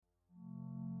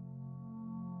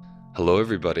Hello,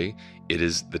 everybody. It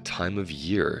is the time of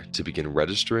year to begin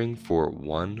registering for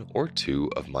one or two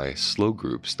of my slow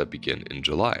groups that begin in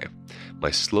July.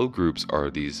 My slow groups are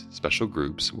these special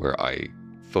groups where I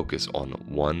focus on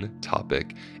one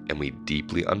topic and we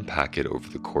deeply unpack it over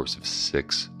the course of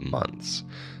 6 months.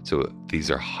 So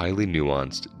these are highly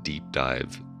nuanced, deep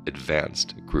dive,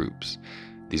 advanced groups.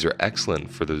 These are excellent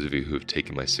for those of you who have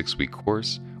taken my 6-week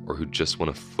course or who just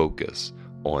want to focus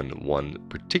on one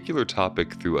particular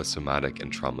topic through a somatic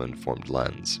and trauma-informed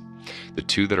lens. The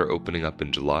two that are opening up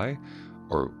in July,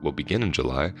 or will begin in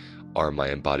July, are my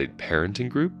embodied parenting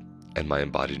group and my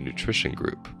embodied nutrition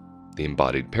group. The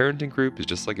embodied parenting group is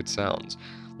just like it sounds,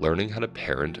 learning how to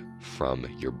parent from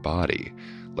your body,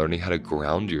 learning how to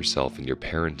ground yourself in your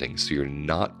parenting so you're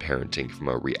not parenting from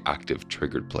a reactive,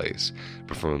 triggered place,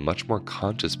 but from a much more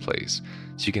conscious place,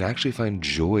 so you can actually find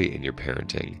joy in your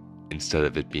parenting instead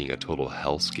of it being a total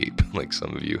hellscape like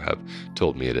some of you have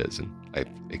told me it is, and I've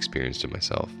experienced it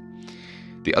myself.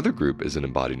 The other group is an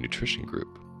embodied nutrition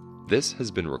group. This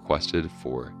has been requested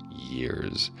for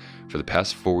years. For the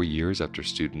past 4 years after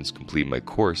students complete my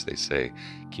course, they say,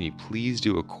 can you please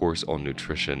do a course on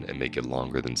nutrition and make it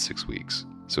longer than 6 weeks?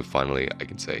 So finally I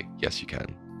can say, yes you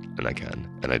can, and I can,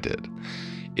 and I did.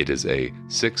 It is a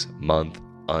 6-month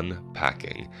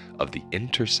unpacking of the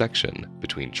intersection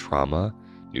between trauma,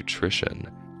 nutrition,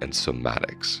 and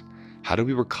somatics. How do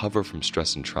we recover from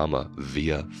stress and trauma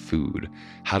via food?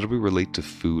 How do we relate to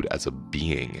food as a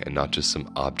being and not just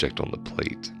some object on the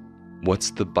plate?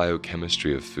 What's the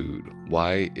biochemistry of food?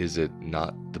 Why is it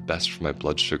not the best for my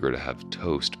blood sugar to have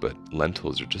toast, but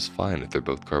lentils are just fine if they're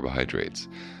both carbohydrates?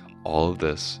 All of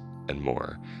this and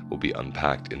more will be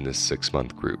unpacked in this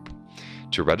 6-month group.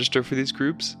 To register for these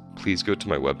groups, please go to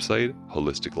my website,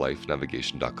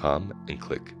 holisticlifenavigation.com, and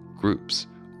click Groups.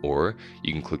 Or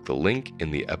you can click the link in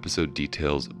the episode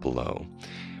details below.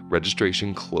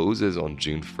 Registration closes on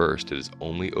June 1st. It is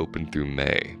only open through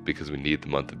May because we need the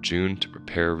month of June to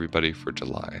prepare everybody for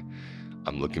July.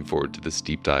 I'm looking forward to this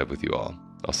deep dive with you all.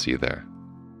 I'll see you there.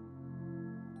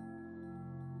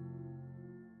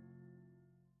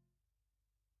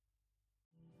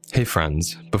 Hey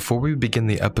friends, before we begin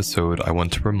the episode, I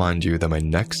want to remind you that my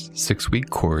next 6-week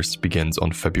course begins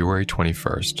on February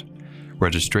 21st.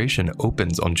 Registration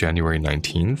opens on January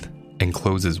 19th and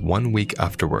closes 1 week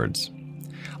afterwards.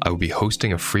 I will be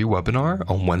hosting a free webinar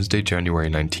on Wednesday, January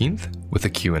 19th with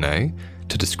a Q&A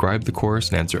to describe the course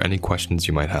and answer any questions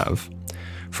you might have.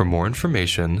 For more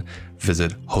information,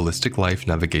 visit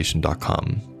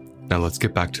holisticlifenavigation.com. Now let's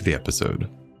get back to the episode.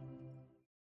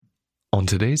 On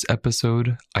today's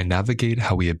episode, I navigate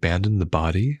how we abandon the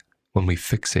body when we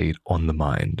fixate on the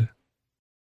mind.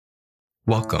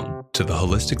 Welcome to the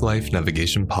Holistic Life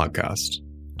Navigation Podcast.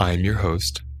 I am your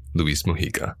host, Luis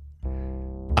Mojica.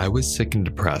 I was sick and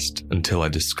depressed until I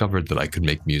discovered that I could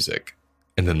make music,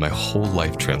 and then my whole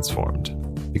life transformed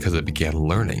because I began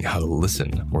learning how to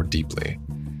listen more deeply.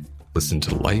 Listen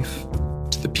to life,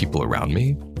 to the people around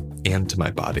me, and to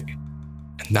my body.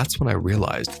 And that's when I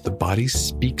realized that the body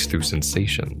speaks through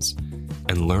sensations,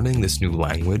 and learning this new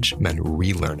language meant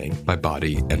relearning my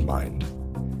body and mind.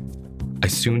 I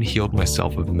soon healed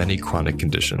myself of many chronic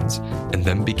conditions and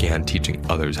then began teaching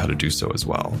others how to do so as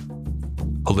well.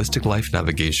 Holistic Life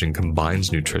Navigation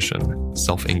combines nutrition,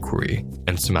 self-inquiry,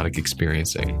 and somatic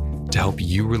experiencing to help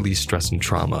you release stress and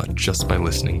trauma just by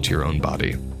listening to your own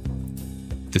body.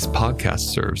 This podcast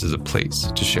serves as a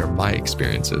place to share my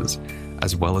experiences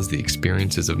as well as the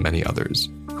experiences of many others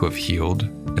who have healed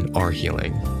and are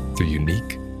healing through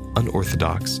unique,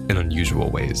 unorthodox, and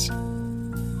unusual ways.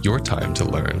 Your time to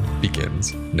learn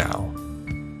begins now.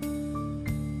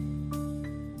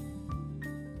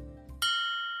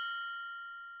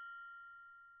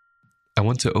 I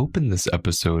want to open this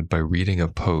episode by reading a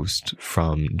post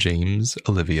from James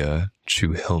Olivia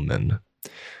Chu Hillman,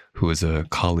 who is a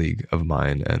colleague of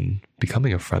mine and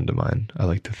becoming a friend of mine, I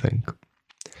like to think.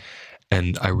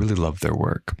 And I really love their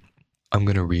work. I'm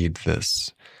going to read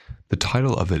this. The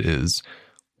title of it is,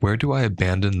 Where do I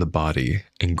abandon the body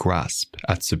and grasp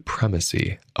at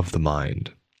supremacy of the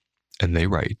mind? And they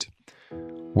write,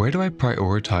 where do I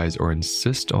prioritize or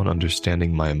insist on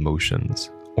understanding my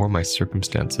emotions or my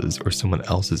circumstances or someone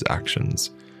else's actions,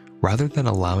 rather than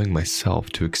allowing myself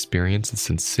to experience the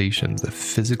sensations that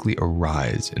physically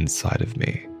arise inside of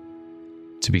me?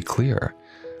 To be clear,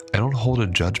 I don't hold a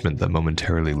judgment that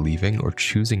momentarily leaving or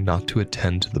choosing not to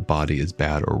attend to the body is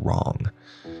bad or wrong,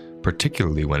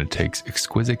 particularly when it takes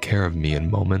exquisite care of me in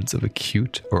moments of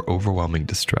acute or overwhelming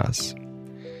distress.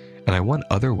 And I want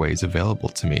other ways available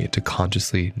to me to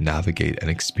consciously navigate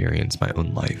and experience my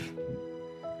own life.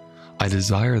 I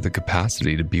desire the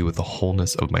capacity to be with the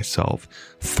wholeness of myself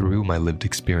through my lived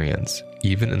experience,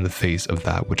 even in the face of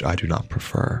that which I do not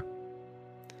prefer.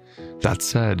 That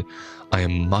said, I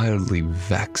am mildly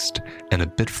vexed and a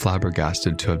bit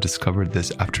flabbergasted to have discovered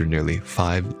this after nearly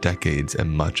 5 decades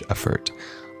and much effort.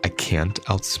 I can't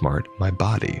outsmart my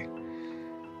body.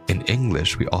 In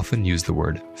English, we often use the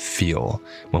word feel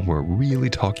when we're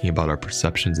really talking about our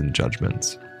perceptions and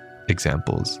judgments.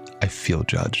 Examples: I feel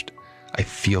judged. I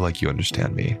feel like you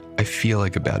understand me. I feel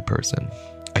like a bad person.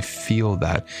 I feel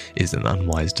that is an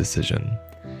unwise decision.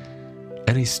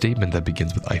 Any statement that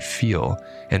begins with I feel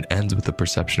and ends with a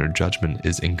perception or judgment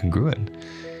is incongruent.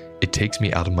 It takes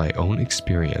me out of my own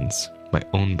experience, my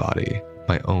own body,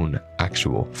 my own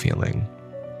actual feeling.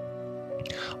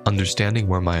 Understanding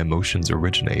where my emotions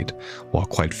originate, while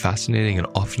quite fascinating and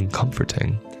often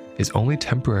comforting, is only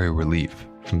temporary relief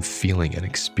from feeling and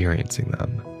experiencing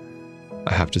them.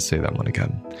 I have to say that one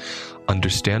again.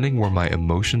 Understanding where my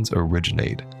emotions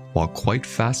originate, while quite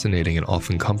fascinating and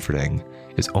often comforting,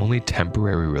 is only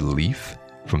temporary relief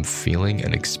from feeling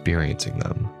and experiencing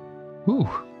them.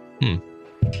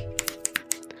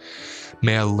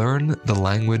 May I learn the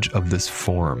language of this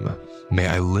form. May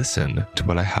I listen to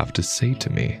what I have to say to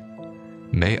me.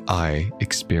 May I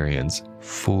experience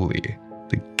fully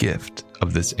the gift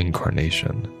of this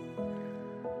incarnation.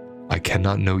 I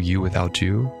cannot know you without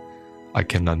you. I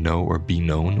cannot know or be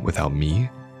known without me.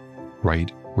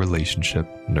 Right relationship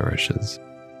nourishes.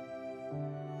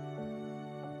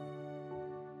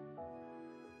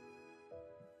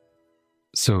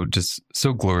 So just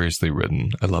so gloriously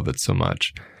written. I love it so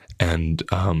much. And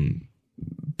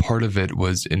part of it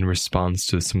was in response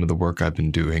to some of the work I've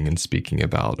been doing and speaking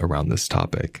about around this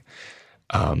topic.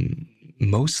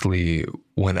 Mostly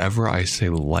whenever I say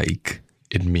like,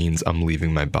 it means I'm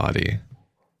leaving my body.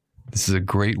 This is a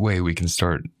great way we can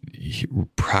start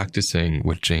practicing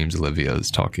what James Olivia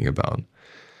is talking about.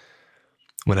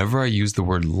 Whenever I use the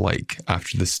word like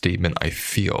after the statement I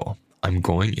feel, I'm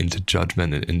going into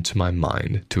judgment and into my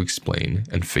mind to explain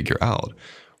and figure out,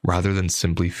 rather than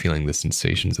simply feeling the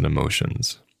sensations and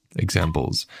emotions.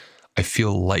 Examples: I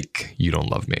feel like you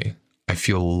don't love me. I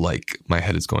feel like my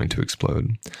head is going to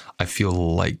explode. I feel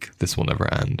like this will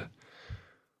never end.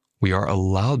 We are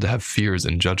allowed to have fears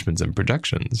and judgments and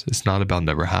projections. It's not about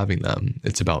never having them.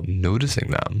 It's about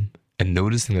noticing them and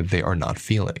noticing that they are not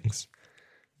feelings.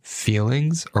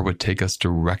 Feelings are what take us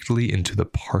directly into the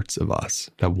parts of us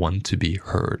that want to be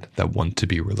heard, that want to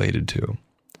be related to.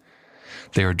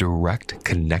 They are direct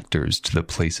connectors to the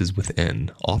places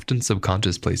within, often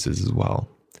subconscious places as well.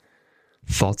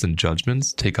 Thoughts and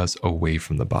judgments take us away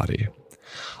from the body.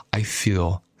 I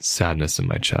feel sadness in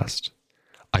my chest.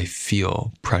 I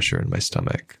feel pressure in my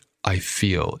stomach. I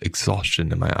feel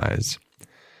exhaustion in my eyes.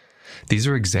 These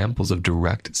are examples of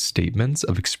direct statements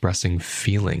of expressing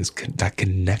feelings that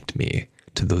connect me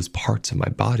to those parts of my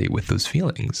body with those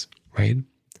feelings, right?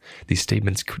 These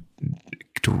statements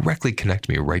directly connect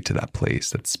me right to that place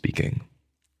that's speaking.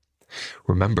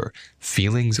 Remember,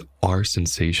 feelings are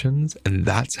sensations, and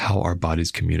that's how our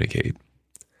bodies communicate.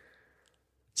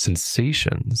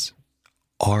 Sensations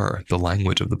are the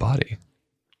language of the body.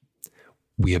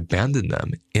 We abandon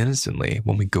them innocently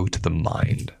when we go to the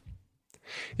mind.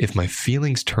 If my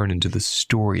feelings turn into the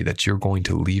story that you're going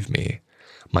to leave me,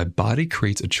 my body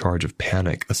creates a charge of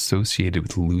panic associated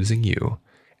with losing you,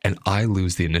 and I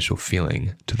lose the initial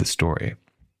feeling to the story.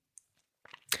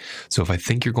 So if I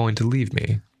think you're going to leave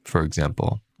me, for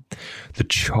example, the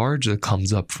charge that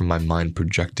comes up from my mind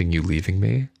projecting you leaving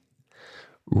me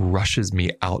rushes me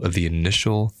out of the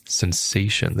initial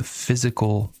sensation, the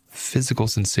physical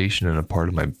sensation in a part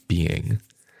of my being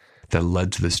that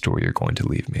led to the story you're going to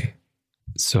leave me.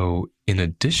 So in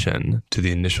addition to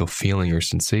the initial feeling or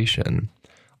sensation,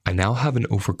 I now have an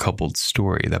overcoupled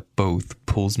story that both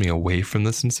pulls me away from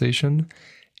the sensation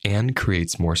and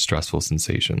creates more stressful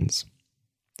sensations.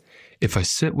 If I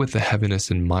sit with the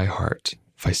heaviness in my heart,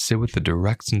 if I sit with the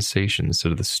direct sensation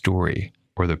instead of the story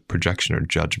or the projection or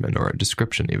judgment or a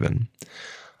description even,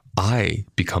 I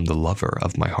become the lover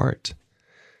of my heart,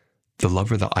 the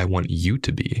lover that I want you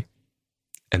to be.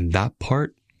 And that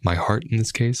part, my heart in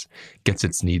this case, gets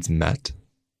its needs met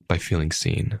by feeling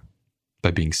seen,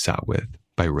 by being sat with,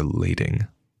 by relating.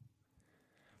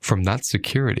 From that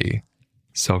security,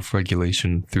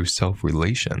 self-regulation through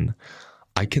self-relation,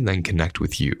 I can then connect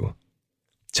with you,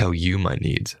 tell you my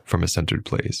needs from a centered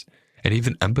place, and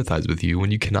even empathize with you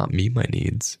when you cannot meet my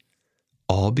needs.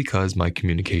 All because my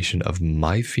communication of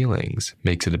my feelings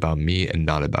makes it about me and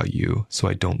not about you, so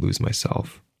I don't lose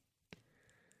myself.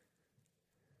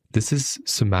 This is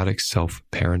somatic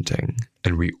self-parenting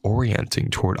and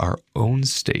reorienting toward our own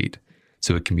state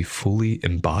so it can be fully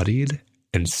embodied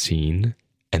and seen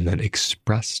and then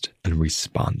expressed and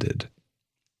responded.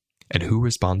 And who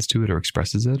responds to it or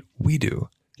expresses it? We do,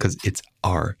 because it's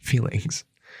our feelings,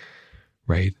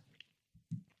 right?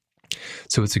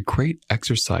 So it's a great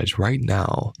exercise right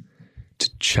now to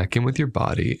check in with your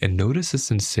body and notice a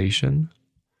sensation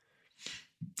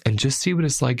and just see what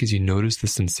it's like as you notice the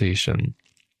sensation,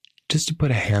 just to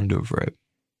put a hand over it,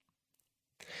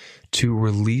 to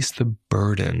release the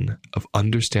burden of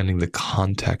understanding the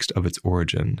context of its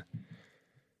origin,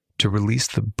 to release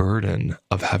the burden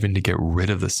of having to get rid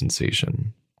of the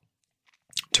sensation,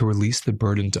 to release the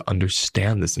burden to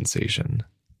understand the sensation.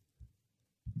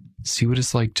 See what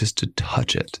it's like just to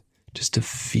touch it, just to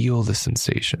feel the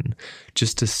sensation,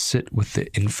 just to sit with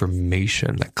the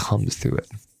information that comes through it.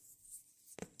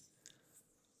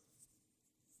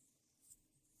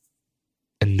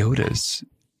 And notice,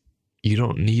 you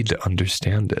don't need to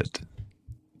understand it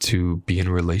to be in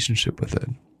a relationship with it.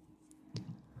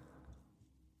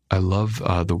 I love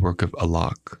the work of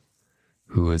Alok,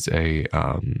 who is a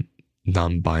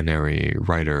non-binary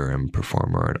writer and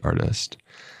performer and artist.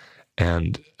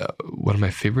 And one of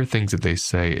my favorite things that they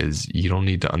say is, you don't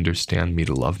need to understand me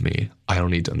to love me. I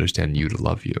don't need to understand you to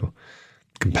love you.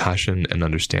 Compassion and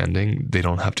understanding, they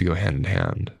don't have to go hand in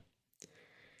hand.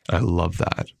 I love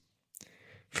that.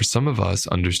 For some of us,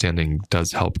 understanding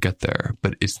does help get there,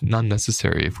 but it's not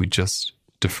necessary if we just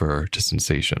defer to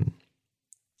sensation.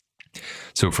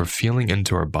 So if we're feeling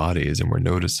into our bodies and we're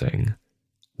noticing,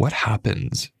 what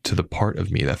happens to the part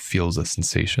of me that feels a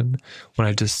sensation when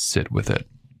I just sit with it?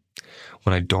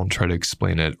 When I don't try to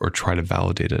explain it or try to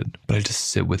validate it, but I just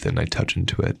sit with it and I touch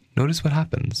into it. Notice what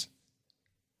happens.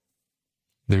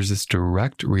 There's this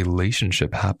direct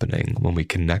relationship happening when we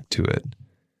connect to it,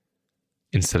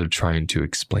 instead of trying to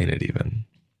explain it even.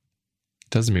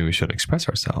 Doesn't mean we shouldn't express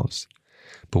ourselves.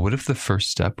 But what if the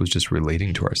first step was just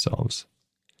relating to ourselves?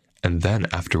 And then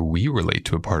after we relate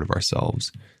to a part of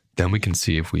ourselves, then we can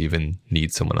see if we even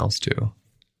need someone else to.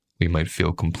 We might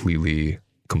feel completely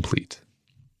complete.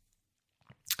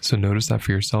 So notice that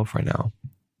for yourself right now.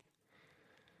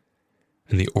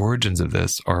 And the origins of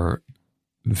this are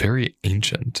very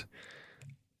ancient.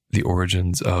 The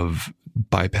origins of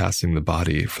bypassing the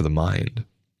body for the mind.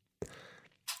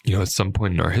 You know, at some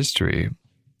point in our history,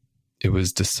 it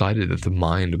was decided that the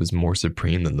mind was more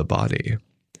supreme than the body.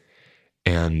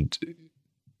 And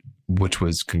which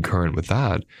was concurrent with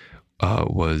that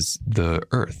was the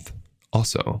earth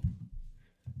also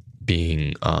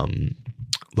being,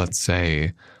 let's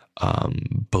say,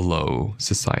 below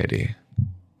society,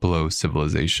 below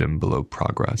civilization, below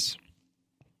progress.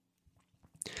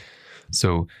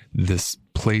 So this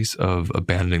place of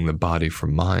abandoning the body for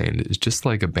mind is just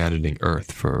like abandoning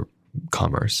earth for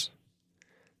commerce.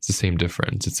 It's the same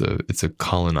difference. It's a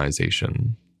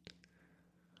colonization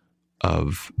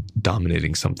of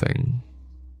dominating something.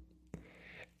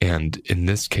 And in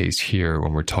this case here,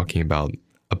 when we're talking about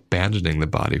abandoning the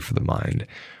body for the mind,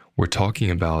 we're talking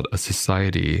about a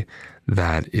society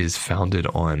that is founded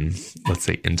on, let's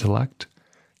say, intellect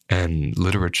and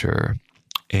literature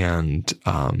and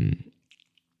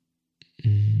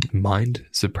mind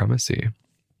supremacy,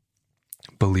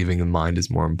 believing the mind is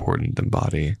more important than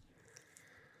body.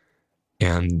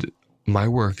 And my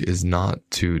work is not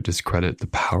to discredit the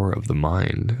power of the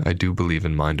mind. I do believe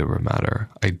in mind over matter.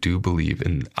 I do believe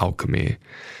in alchemy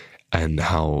and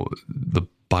how the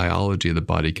biology of the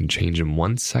body can change in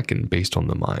 1 second based on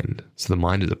the mind. So the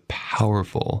mind is a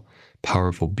powerful,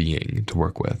 powerful being to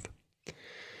work with.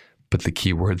 But the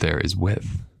key word there is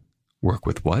with. Work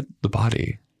with what? The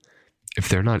body. If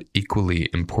they're not equally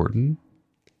important,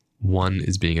 one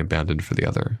is being abandoned for the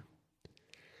other.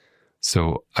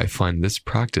 So I find this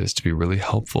practice to be really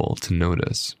helpful to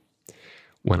notice.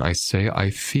 When I say I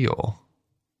feel,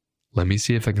 let me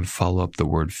see if I can follow up the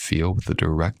word feel with a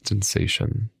direct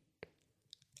sensation.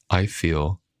 I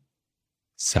feel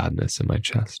sadness in my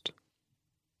chest.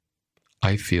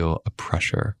 I feel a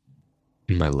pressure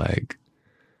in my leg.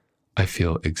 I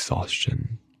feel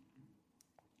exhaustion.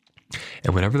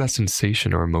 And whatever that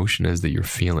sensation or emotion is that you're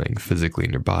feeling physically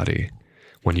in your body,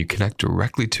 when you connect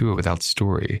directly to it without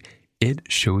story, it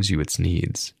shows you its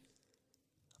needs.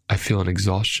 I feel an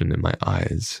exhaustion in my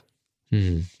eyes.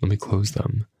 Let me close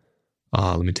them.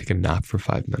 Let me take a nap for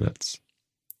 5 minutes.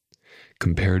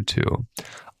 Compared to,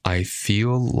 I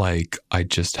feel like I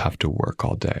just have to work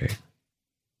all day.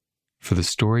 For the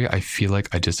story, I feel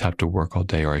like I just have to work all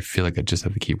day, or I feel like I just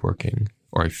have to keep working,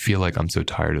 or I feel like I'm so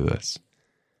tired of this.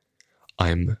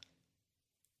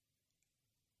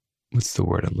 What's the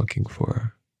word I'm looking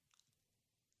for?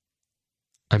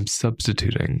 I'm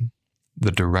substituting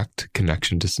the direct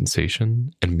connection to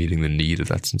sensation and meeting the need of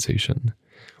that sensation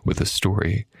with a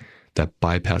story that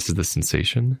bypasses the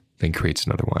sensation, then creates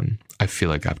another one. I feel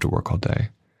like I have to work all day.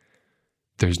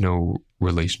 There's no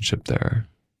relationship there.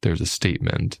 There's a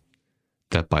statement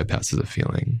that bypasses a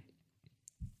feeling.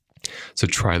 So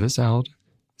try this out,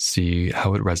 see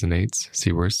how it resonates,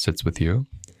 see where it sits with you.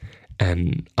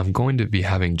 And I'm going to be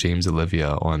having James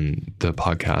Olivia on the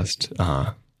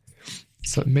podcast,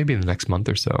 so maybe in the next month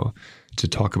or so, to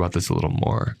talk about this a little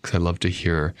more, because I love to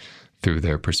hear through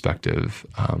their perspective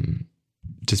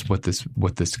just what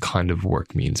this kind of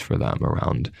work means for them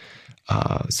around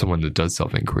someone that does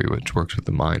self-inquiry, which works with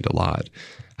the mind a lot,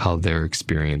 how they're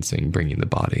experiencing bringing the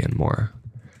body in more.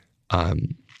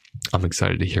 I'm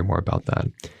excited to hear more about that.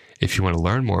 If you want to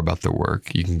learn more about their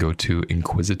work, you can go to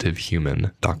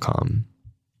inquisitivehuman.com.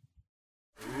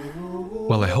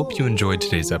 Well, I hope you enjoyed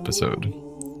today's episode.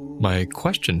 My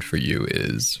question for you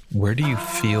is, where do you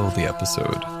feel the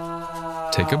episode?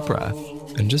 Take a breath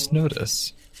and just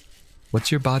notice. What's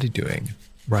your body doing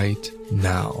right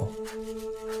now?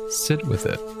 Sit with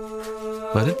it.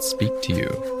 Let it speak to you.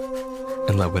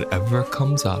 And let whatever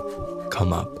comes up,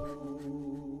 come up.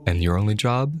 And your only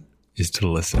job is to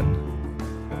listen.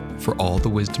 For all the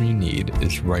wisdom you need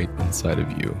is right inside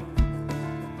of you.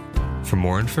 For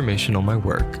more information on my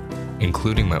work,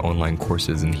 including my online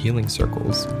courses and healing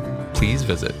circles, please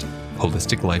visit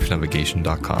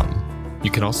holisticlifenavigation.com. You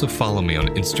can also follow me on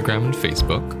Instagram and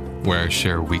Facebook, where I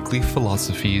share weekly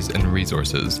philosophies and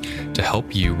resources to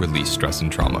help you release stress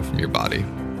and trauma from your body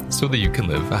so that you can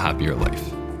live a happier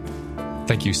life.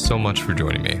 Thank you so much for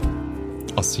joining me.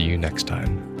 I'll see you next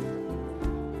time.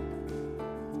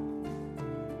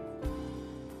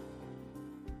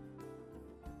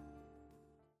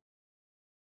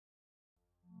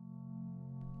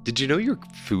 Did you know your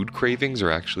food cravings are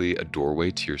actually a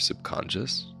doorway to your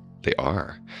subconscious? They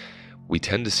are. We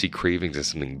tend to see cravings as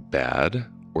something bad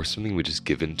or something we just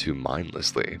give into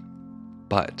mindlessly.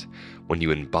 But when you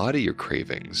embody your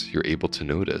cravings, you're able to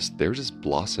notice they're just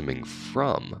blossoming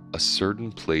from a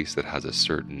certain place that has a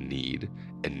certain need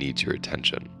and needs your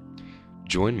attention.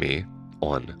 Join me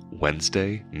on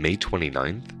Wednesday, May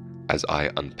 29th, as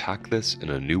I unpack this in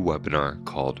a new webinar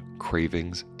called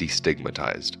Cravings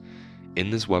Destigmatized. In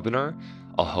this webinar,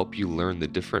 I'll help you learn the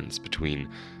difference between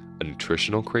a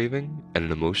nutritional craving and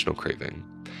an emotional craving,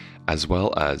 as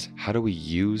well as how do we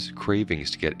use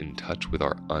cravings to get in touch with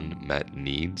our unmet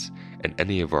needs and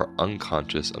any of our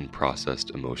unconscious,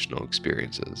 unprocessed emotional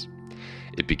experiences.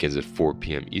 It begins at 4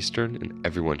 p.m. Eastern, and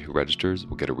everyone who registers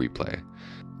will get a replay.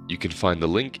 You can find the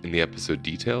link in the episode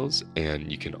details,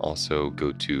 and you can also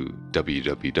go to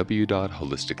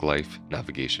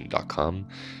www.holisticlifenavigation.com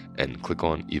and click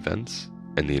on events,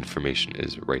 and the information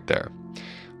is right there.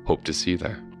 Hope to see you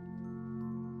there.